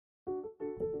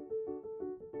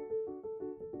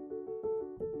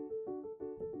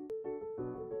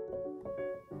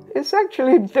It's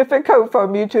actually difficult for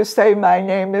me to say my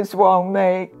name is Wong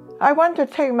May. I want to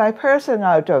take my person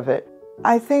out of it.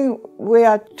 I think we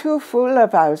are too full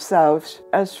of ourselves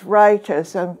as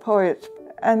writers and poets,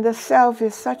 and the self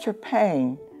is such a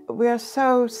pain. We are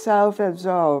so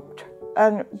self-absorbed,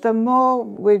 and the more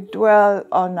we dwell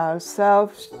on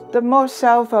ourselves, the more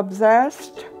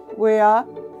self-obsessed we are.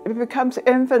 It becomes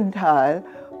infantile,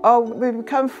 or we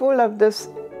become full of this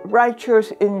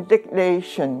righteous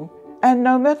indignation. And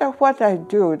no matter what I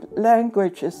do,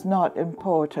 language is not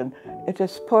important. It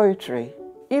is poetry.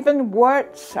 Even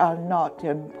words are not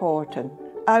important.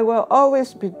 I will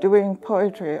always be doing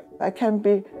poetry. I can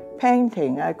be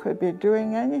painting. I could be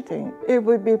doing anything. It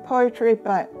would be poetry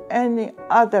by any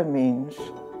other means.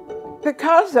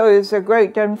 Picasso is a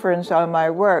great influence on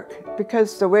my work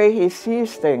because the way he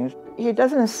sees things, he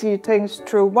doesn't see things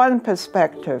through one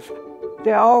perspective.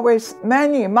 There are always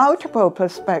multiple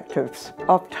perspectives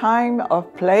of time,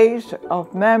 of place,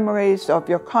 of memories, of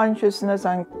your consciousness.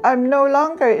 And I'm no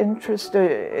longer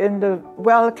interested in the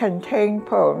well-contained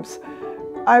poems.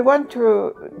 I want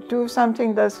to do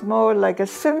something that's more like a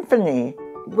symphony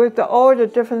with all the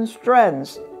different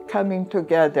strands coming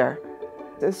together.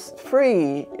 It's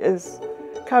free, it's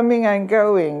coming and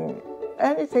going.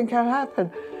 Anything can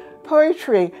happen.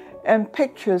 Poetry and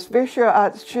pictures, visual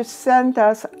arts should send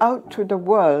us out to the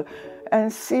world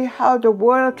and see how the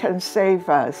world can save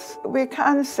us. We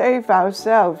can't save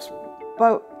ourselves,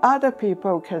 but other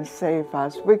people can save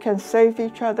us. We can save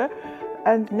each other,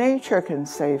 and nature can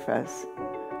save us.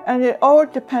 And it all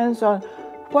depends on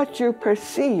what you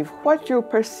perceive. What you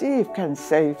perceive can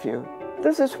save you.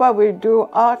 This is what we do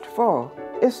art for.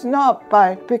 It's not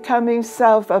by becoming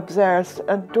self-obsessed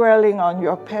and dwelling on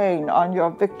your pain, on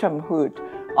your victimhood,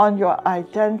 on your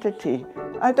identity.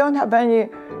 I don't have any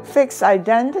fixed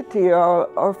identity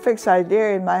or fixed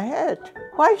idea in my head.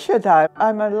 Why should I?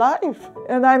 I'm alive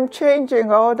and I'm changing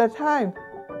all the time.